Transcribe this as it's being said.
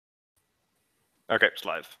Okay, it's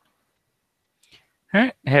live. All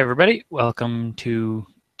right. Hey, everybody. Welcome to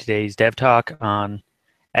today's dev talk on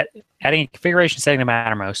adding a configuration setting to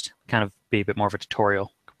Mattermost. Kind of be a bit more of a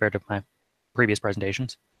tutorial compared to my previous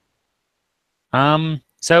presentations.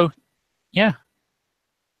 So, yeah.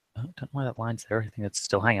 I don't know why that line's there. I think it's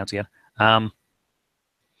still Hangouts again.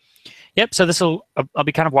 Yep, so I'll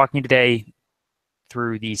be kind of walking you today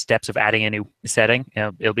through the steps of adding a new setting.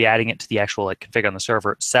 It'll be adding it to the actual config on the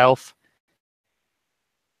server itself.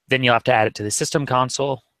 Then you'll have to add it to the system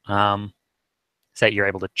console, so that you're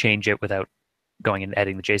able to change it without going and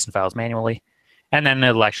editing the JSON files manually. And then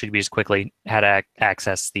it'll actually be just quickly how to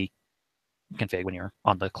access the config when you're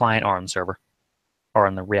on the client or on the server or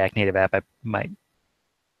on the React Native app, I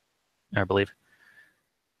believe.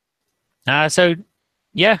 So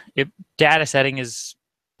yeah, data setting is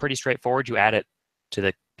pretty straightforward. You add it to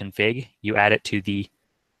the config. You add it to the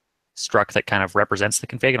struct that kind of represents the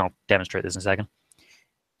config, and I'll demonstrate this in a second.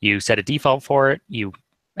 You set a default for it. You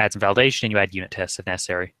add some validation, and you add unit tests if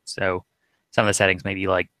necessary. So some of the settings may be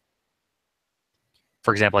like,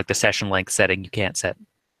 for example, like the session length setting, you can't set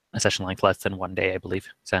a session length less than 1 day, I believe.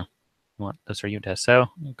 So you want those for unit tests. So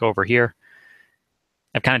I'll go over here.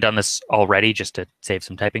 I've kind of done this already just to save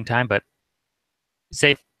some typing time, but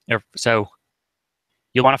so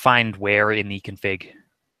you'll want to find where in the config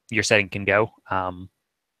your setting can go.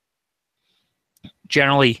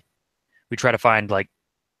 Generally, we try to find like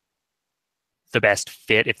the best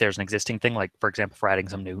fit if there's an existing thing. Like, for example, for adding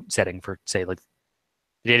some new setting for, say, like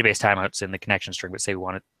the database timeouts in the connection string, but say we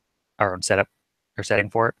wanted our own setup or setting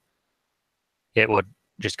for it, it would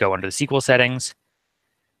just go under the SQL settings.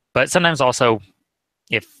 But sometimes also,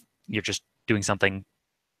 if you're just doing something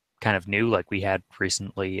kind of new, like we had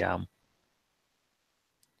recently,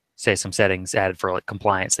 say some settings added for like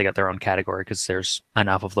compliance, they got their own category because there's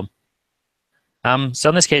enough of them. So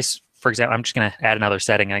in this case, for example, I'm just going to add another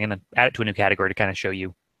setting. I'm going to add it to a new category to kind of show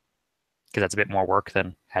you, because that's a bit more work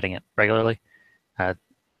than adding it regularly.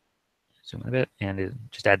 Zoom in a bit and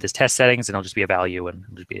just add this test settings, and it'll just be a value and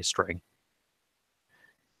it'll just be a string.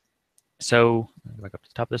 So go back up to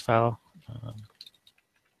the top of this file.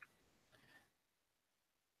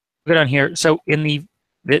 Go down here. So in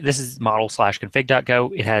this is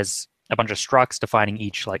model/config.go. It has a bunch of structs defining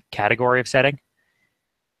each like category of setting.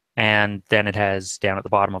 And then it has down at the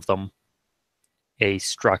bottom of them a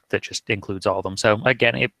struct that just includes all of them. So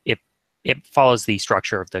again, it follows the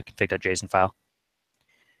structure of the config.json file.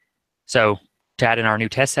 So to add in our new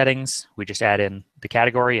test settings, we just add in the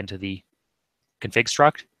category into the config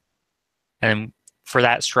struct. And for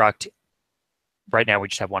that struct, right now we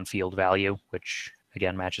just have one field value, which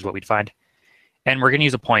again matches what we defined. And we're going to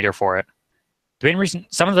use a pointer for it. The main reason,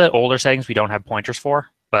 some of the older settings we don't have pointers for,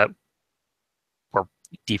 but we're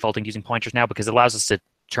defaulting using pointers now because it allows us to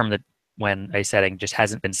determine that when a setting just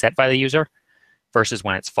hasn't been set by the user versus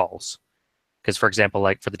when it's false. Because, for example,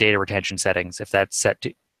 like for the data retention settings, if that's set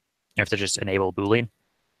to, if they just enable Boolean,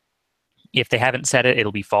 if they haven't set it,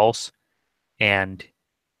 it'll be false. And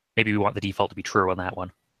maybe we want the default to be true on that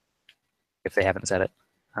one if they haven't set it.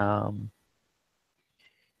 So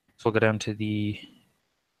we'll go down to the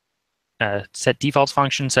set defaults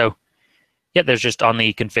function. So yeah, there's just on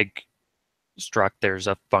the config struct, there's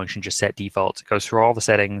a function just set defaults. It goes through all the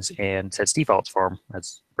settings and sets defaults for them.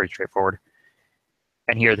 That's pretty straightforward.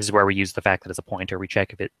 And here, this is where we use the fact that it's a pointer. We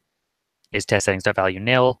check if it is test settings.value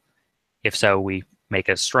nil. If so, we make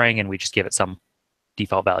a string and we just give it some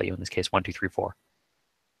default value, in this case, 1, 2, 3, 4.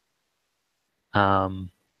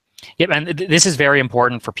 Yep, and this is very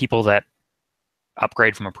important for people that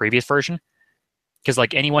upgrade from a previous version, because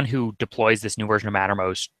like anyone who deploys this new version of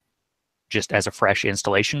Mattermost just as a fresh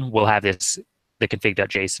installation will have the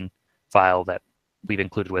config.json file that we've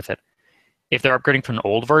included with it. If they're upgrading from an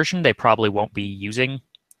old version, they probably won't be using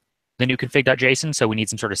the new config.json, so we need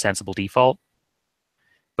some sort of sensible default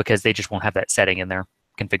because they just won't have that setting in their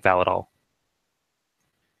config file at all.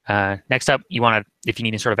 Next up, you want to, if you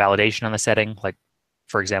need any sort of validation on the setting, like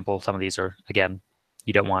for example, some of these are, again,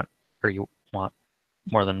 you don't want, or you want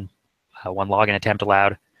more than one login attempt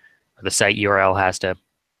allowed, or the site URL has to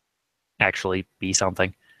actually be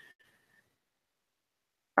something.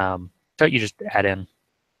 So you just add in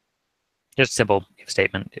just a simple if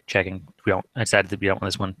statement checking. I decided that we don't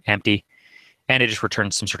want this one empty, and it just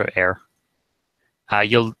returns some sort of error.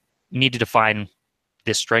 You'll need to define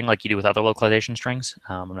this string like you do with other localization strings.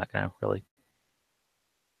 I'm not going to really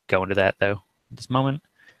go into that though at this moment.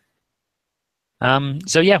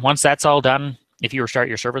 So yeah, once that's all done, if you restart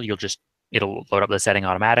your server, it'll load up the setting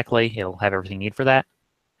automatically. It'll have everything you need for that.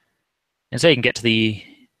 And so you can get to the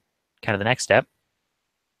kind of the next step,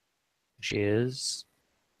 which is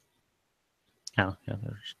Oh, yeah,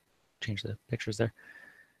 change the pictures there.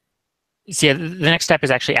 So yeah, the next step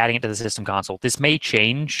is actually adding it to the system console. This may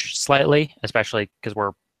change slightly, especially because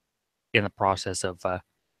we're in the process of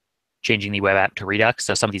changing the web app to Redux.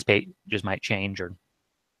 So some of these pages might change,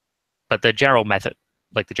 but the general method,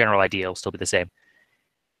 like the general idea, will still be the same.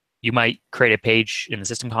 You might create a page in the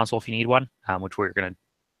system console if you need one, which we're going to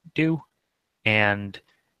do, and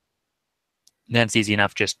then it's easy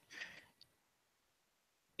enough. Just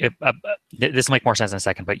this will make more sense in a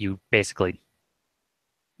second, but you basically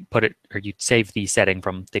put it, or you save the setting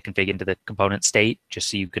from the config into the component state, just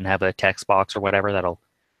so you can have a text box or whatever that'll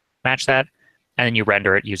match that, and then you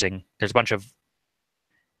render it using. There's a bunch of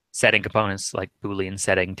setting components like Boolean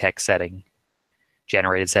setting, text setting,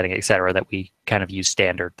 generated setting, etc. that we kind of use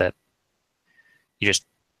standard. That you just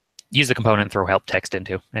use the component and throw help text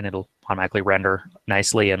into, and it'll automatically render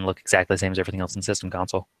nicely and look exactly the same as everything else in system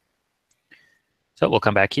console. So we'll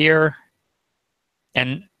come back here,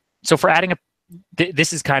 and so for adding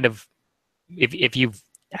this is kind of, if you've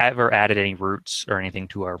ever added any roots or anything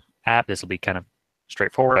to our app, this will be kind of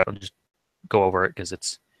straightforward. I'll just go over it because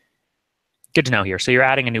it's good to know here. So you're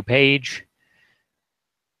adding a new page.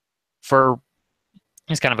 It's kind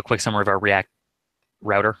of a quick summary of our React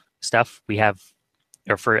router stuff. We have,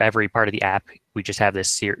 or for every part of the app, we just have this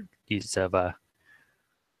series of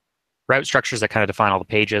route structures that kind of define all the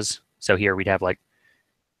pages. So here we'd have like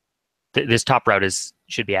this top route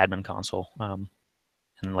should be admin console, and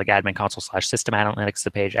like admin console / system analytics is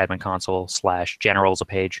a page, admin console / general is a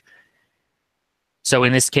page. So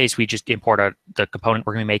in this case, we just import the component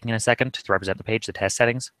we're going to be making in a second to represent the page, the test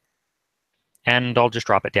settings, and I'll just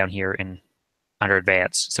drop it down here under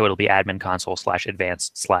advanced. So it'll be admin console /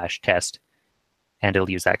 advanced / test, and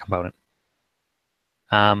it'll use that component.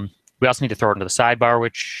 We also need to throw it into the sidebar,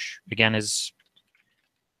 which again is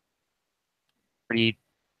pretty.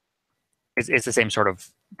 It's the same sort of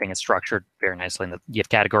thing. It's structured very nicely. You have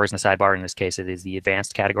categories in the sidebar. In this case, it is the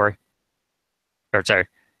advanced category. Or sorry,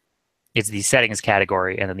 it's the settings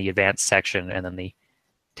category, and then the advanced section, and then the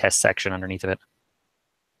test section underneath of it.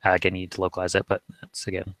 Again, you need to localize it, but that's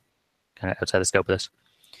again kind of outside the scope of this.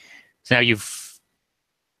 So now you've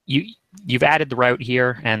added the route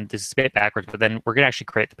here, and this is a bit backwards, but then we're going to actually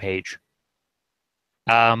create the page.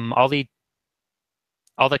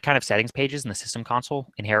 All the kind of settings pages in the system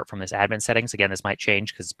console inherit from this admin settings. Again, this might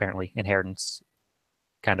change because apparently inheritance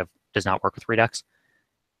kind of does not work with Redux.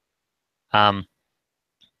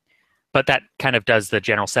 But that kind of does the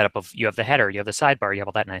general setup of, you have the header, you have the sidebar, you have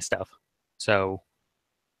all that nice stuff. So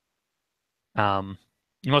you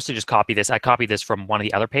mostly just copy this. I copied this from one of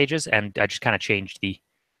the other pages, and I just kind of changed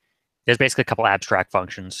there's basically a couple abstract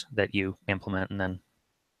functions that you implement, and then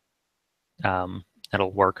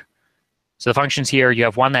that'll work. So the functions here, you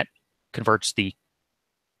have one that converts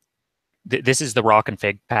this is the raw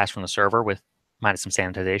config pass from the server with minus some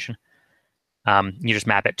sanitization. You just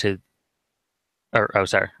map it to, oh,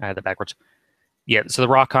 sorry, I had that backwards. Yeah, so the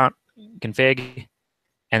raw config,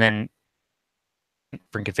 and then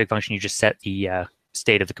for config function, you just set the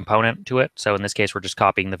state of the component to it. So in this case, we're just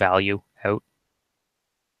copying the value out.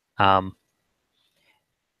 And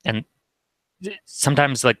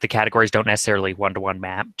sometimes like the categories don't necessarily one-to-one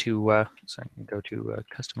map to, so I can go to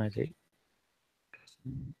customize it,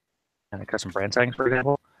 and custom brand settings, for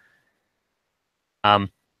example.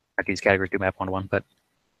 These categories do map one-to-one, but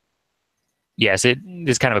yes, it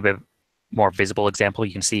is kind of a bit more visible example.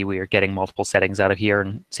 You can see we are getting multiple settings out of here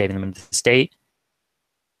and saving them into the state.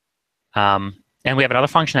 And we have another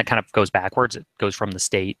function that kind of goes backwards. It goes from the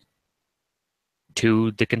state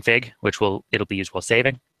to the config, which it'll be used while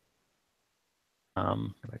saving.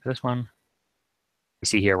 Go back to this one. You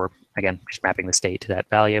see here, we're again just mapping the state to that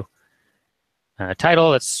value.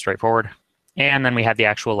 Title, that's straightforward. And then we have the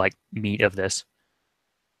actual like meat of this.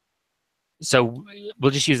 So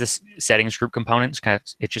we'll just use this settings group component.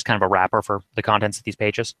 It's just kind of a wrapper for the contents of these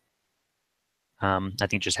pages. I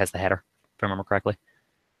think it just has the header, if I remember correctly.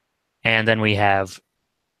 And then we have,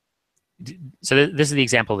 so this is the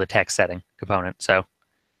example of the text setting component. So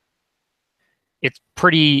it's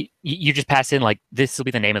pretty, you just pass in like, this will be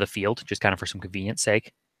the name of the field, just kind of for some convenience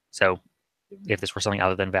sake. So if this were something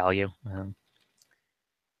other than value, I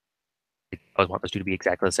always want those two to be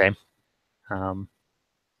exactly the same.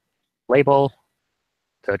 Label,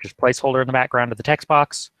 so just placeholder in the background of the text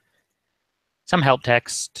box, some help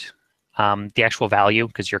text, the actual value,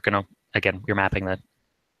 because you're going to, again, you're mapping the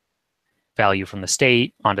value from the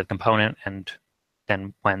state onto the component, and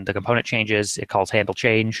then when the component changes, it calls handle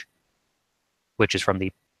change, which is from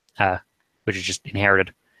the, which is just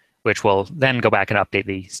inherited, which will then go back and update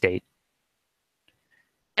the state.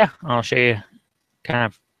 Yeah, I'll show you kind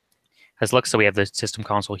of as looks. So we have the system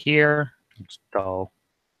console here. Install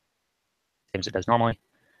same as it does normally.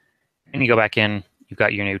 And you go back in, you've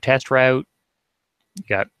got your new test route. You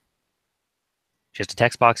got just a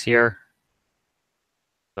text box here.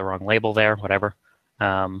 The wrong label there, whatever.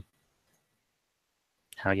 Oh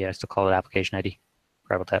yeah, I still call it application ID.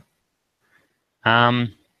 Sorry about that.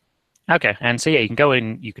 Okay, and so yeah, you can go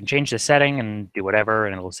in, you can change the setting and do whatever,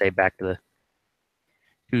 and it'll save back to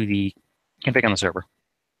the config on the server.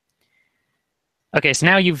 Okay, so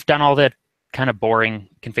now you've done all the kind of boring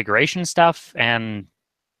configuration stuff, and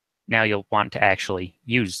now you'll want to actually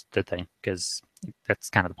use the thing, because that's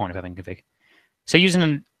kind of the point of having config. So using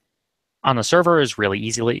it on the server is really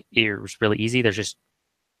easy. There's just,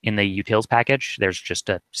 in the utils package, there's just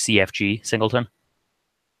a CFG singleton.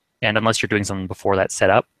 And unless you're doing something before that's set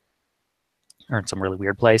up, or in some really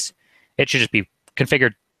weird place, it should just be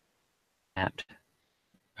configured at,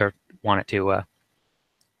 or want it to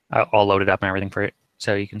all loaded up and everything for it.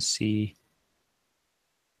 So you can see,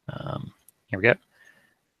 here we go.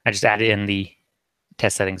 I just added in the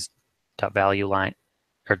test settings.value line,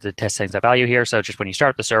 or the test settings.value here. So just when you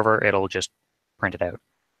start the server, it'll just print it out.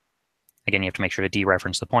 Again, you have to make sure to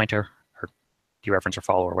dereference the pointer, or dereference or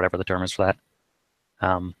follow, or whatever the term is for that.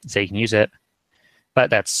 So you can use it, but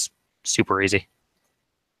that's super easy.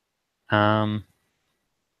 And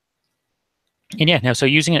yeah, no, so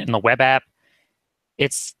using it in the web app,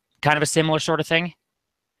 it's kind of a similar sort of thing,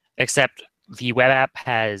 except the web app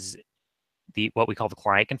has what we call the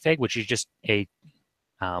client config, which is just a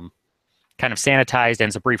kind of sanitized and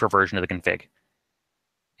it's a briefer version of the config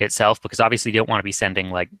itself, because obviously you don't want to be sending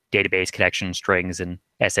like database connection strings and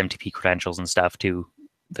SMTP credentials and stuff to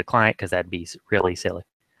the client, because that'd be really silly.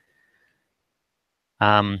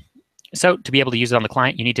 So to be able to use it on the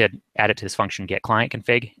client, you need to add it to this function get client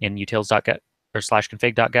config in utils.go or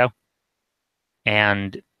 /config.go,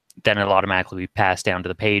 and then it'll automatically be passed down to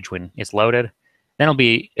the page when it's loaded. Then it'll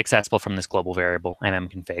be accessible from this global variable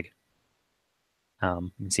mmconfig.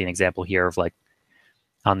 You can see an example here of like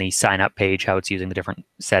on the sign up page how it's using the different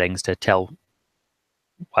settings to tell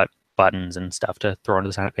what buttons and stuff to throw into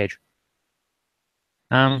the sign up page.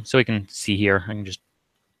 So we can see here, I can just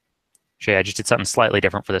show you, I just did something slightly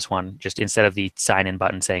different for this one. Just instead of the sign in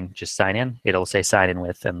button saying just sign in, it'll say sign in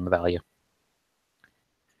with and the value.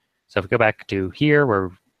 So if we go back to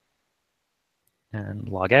here and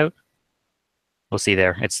log out, we'll see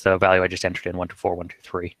there, it's the value I just entered in,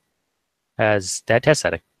 124123, as that test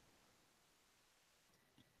setting.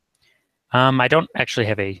 I don't actually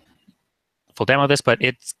have a full demo of this, but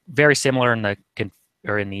it's very similar in the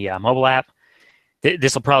mobile app.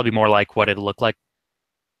 This will probably be more like what it'll look like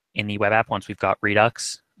in the web app once we've got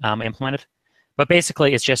Redux implemented. But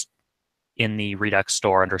basically, it's just in the Redux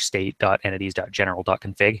store under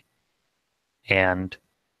state.entities.general.config. And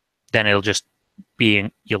then it'll just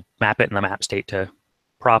be, you'll map it in the map state to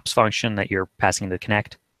props function that you're passing into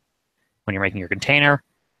connect when you're making your container.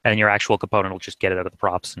 And then your actual component will just get it out of the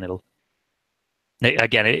props, and it'll,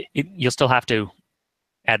 again, you'll still have to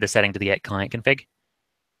add the setting to the get client config.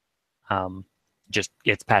 Just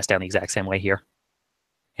it's passed down the exact same way here.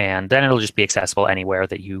 And then it'll just be accessible anywhere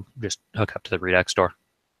that you just hook up to the Redux store.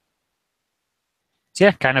 So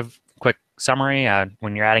yeah, kind of quick summary.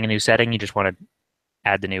 When you're adding a new setting, you just want to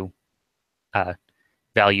add the new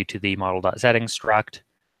value to the model.settings struct,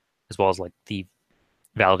 as well as like the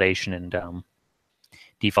validation and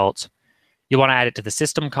defaults. You want to add it to the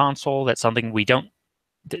system console. That's something we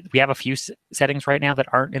have a few settings right now that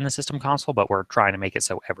aren't in the system console, but we're trying to make it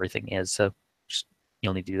so everything is. So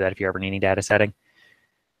you'll need to do that if you're ever needing to add a setting.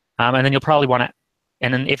 And then you'll probably want to,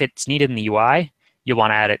 and then if it's needed in the UI, you'll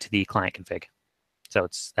want to add it to the client config. So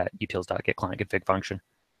it's that utils.getClientConfig function.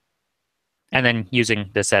 And then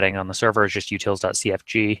using the setting on the server is just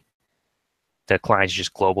utils.cfg. The client is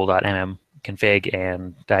just global.mmconfig,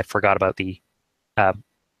 and I forgot about the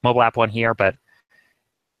mobile app one here, but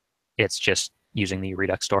it's just using the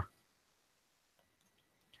Redux store.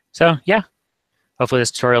 So yeah, hopefully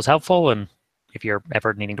this tutorial is helpful, and if you're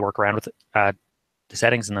ever needing to work around with the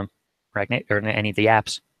settings in them or in any of the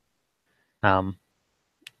apps,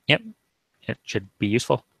 yep, it should be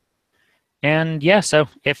useful. And yeah, so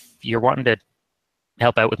if you're wanting to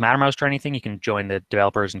help out with Mattermost or anything, you can join the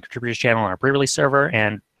developers and contributors channel on our pre-release server,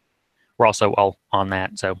 and we're also all on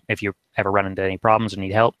that. So if you ever run into any problems or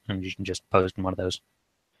need help, then you can just post in one of those.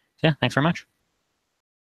 So yeah, thanks very much.